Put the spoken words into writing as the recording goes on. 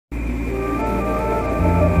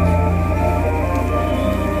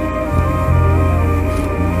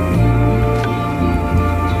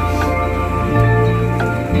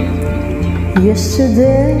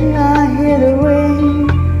Yesterday I hear the rain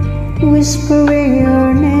whispering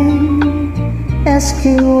your name,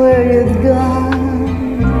 asking where you've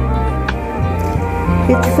gone.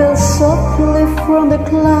 It fell softly from the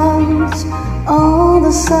clouds, all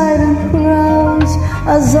the silent crowds,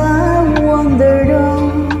 as I wandered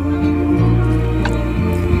on.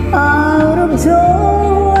 Out of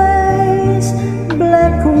doorways,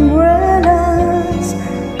 black umbrellas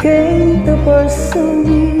came to pursue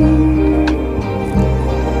me.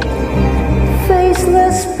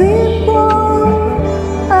 Faceless people,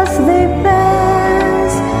 as they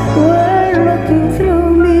passed, were looking through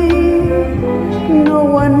me. No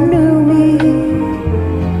one knew me.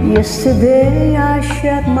 Yesterday I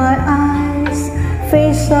shut my eyes,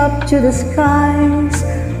 face up to the skies,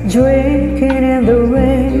 drinking in the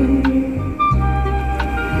rain.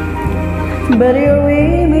 But your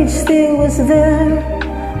image still was there,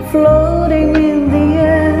 floating in the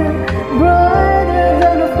air, brighter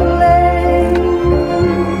than a flame.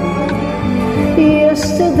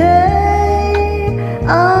 Yesterday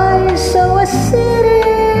I saw a city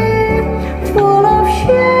full of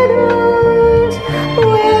shadows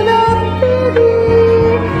without pity,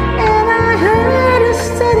 and I heard a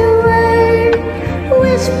steady rain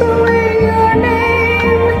whispering your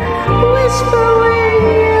name, whispering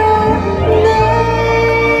your name.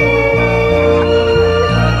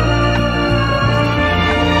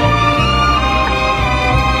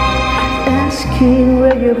 Asking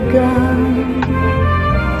where you've gone.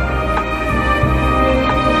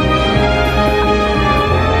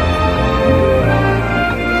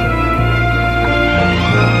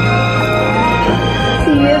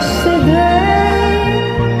 Yesterday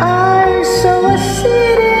I saw a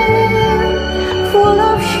city full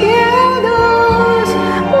of shadows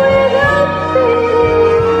without pity,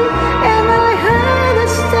 and I heard a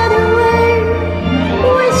steady rain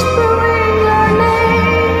whispering your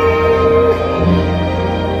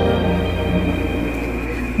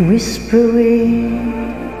name, whispering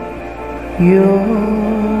your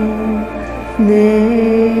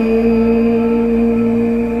name.